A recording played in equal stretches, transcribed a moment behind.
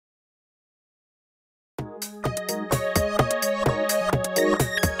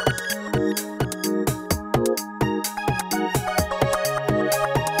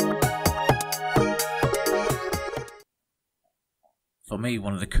For me,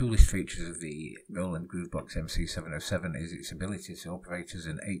 one of the coolest features of the Roland Groovebox MC707 is its ability to operate as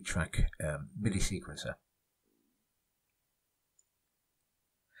an 8-track Midi sequencer.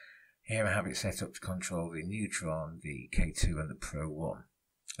 Here I have it set up to control the Neutron, the K2 and the Pro 1,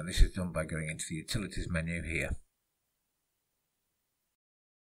 and this is done by going into the Utilities menu here.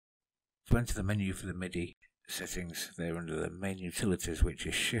 To enter the menu for the Midi settings, they're under the main utilities, which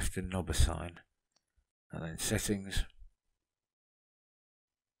is Shift and Knob Assign, and then Settings.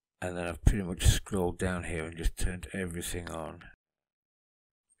 And then I've pretty much scrolled down here and just turned everything on.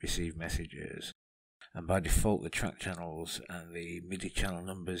 Receive messages. And by default the track channels and the MIDI channel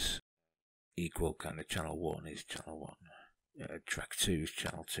numbers equal. Kind of channel 1 is channel 1. Track 2 is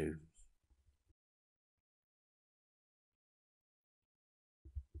channel 2.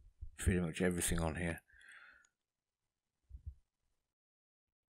 Pretty much everything on here.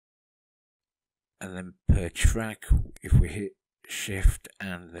 And then per track, if we hit Shift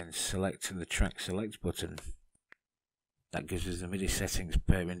and then select the track select button, that gives us the MIDI settings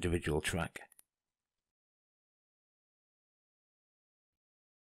per individual track.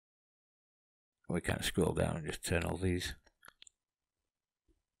 We can scroll down and just turn all these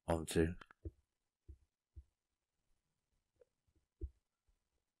onto.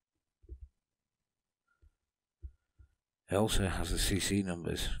 It also has the CC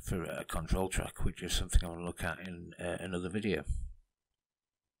numbers for a control track, which is something I want to look at in another video.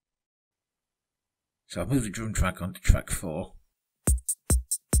 So I've moved the drum track onto track 4.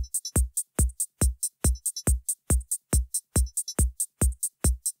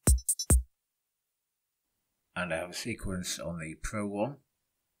 And I have a sequence on the Pro 1.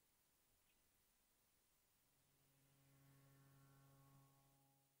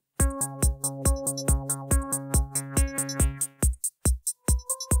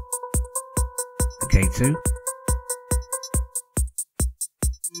 K2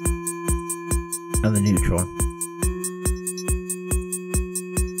 and the Neutron.